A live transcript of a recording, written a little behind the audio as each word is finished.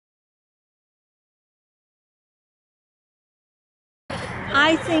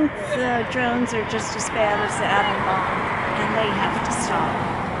I think the drones are just as bad as the atom bomb, and they have to stop.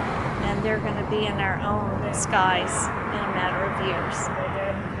 And they're going to be in our own skies in a matter of years.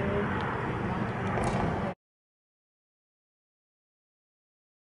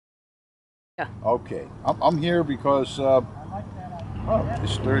 Yeah. Okay, I'm here because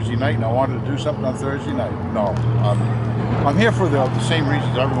it's Thursday night and I wanted to do something on Thursday night. No, I'm here for the same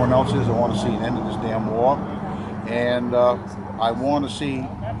reasons everyone else is. I want to see an end to this damn war, and I want to see.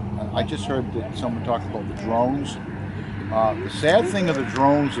 I just heard that someone talked about the drones. The sad thing of the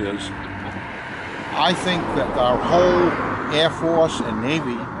drones is, I think that our whole Air Force and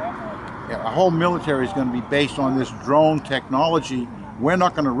Navy, our whole military is going to be based on this drone technology. We're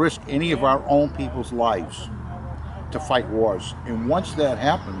not going to risk any of our own people's lives to fight wars. And once that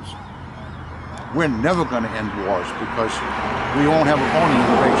happens, we're never going to end wars because we won't have a pony in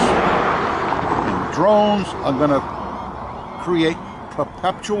the race. And drones are going to create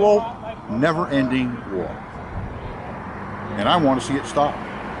perpetual, never-ending war. And I want to see it stop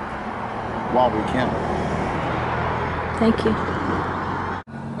while we can. Thank you.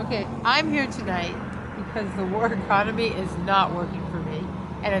 Okay, I'm here tonight because the war economy is not working for me,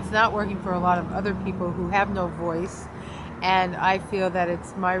 and it's not working for a lot of other people who have no voice, and I feel that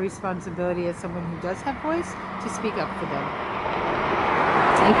it's my responsibility as someone who does have voice to speak up for them.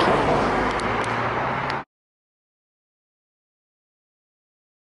 Thank you.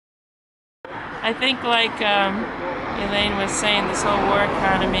 I think, like Elaine was saying, this whole war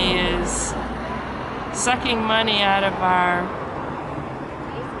economy is sucking money out of our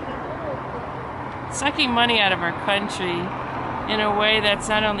country in a way that's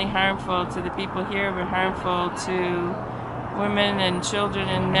not only harmful to the people here, but harmful to women and children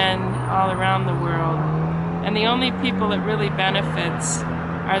and men all around the world. And the only people that really benefits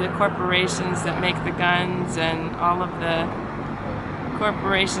are the corporations that make the guns and all of the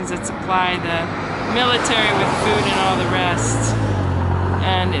corporations that supply the military with food and all the rest.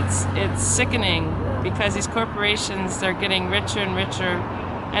 And it's sickening because these corporations, they're getting richer and richer.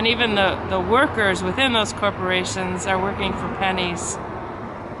 And even the workers within those corporations are working for pennies.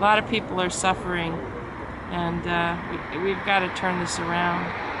 A lot of people are suffering, and we've got to turn this around.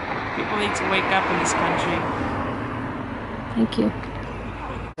 People need to wake up in this country. Thank you.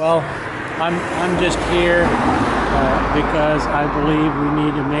 Well, I'm just here because I believe we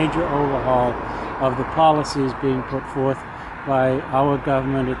need a major overhaul of the policies being put forth by our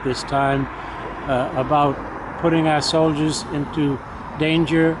government at this time about putting our soldiers into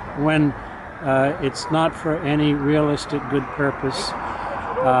danger when it's not for any realistic good purpose,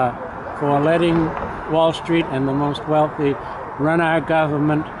 for letting Wall Street and the most wealthy run our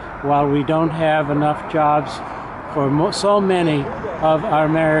government while we don't have enough jobs for so many of our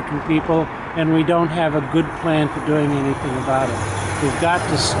American people, and we don't have a good plan for doing anything about it. We've got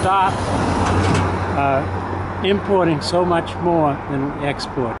to stop importing so much more than we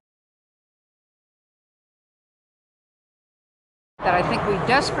export. That I think we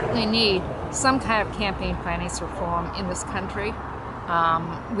desperately need some kind of campaign finance reform in this country.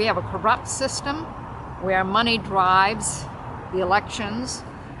 We have a corrupt system where money drives the elections,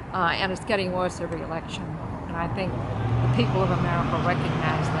 and it's getting worse every election. And I think the people of America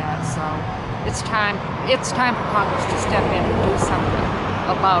recognize that. So it's time for Congress to step in and do something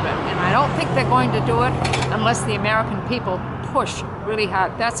about it. And I don't think they're going to do it unless the American people push really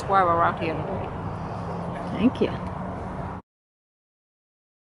hard. That's why we're out here today. Thank you.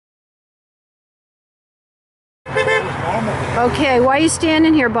 Okay, why are you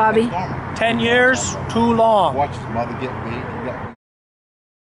standing here, Bobby? 10 years, too long. Watch his mother get beat.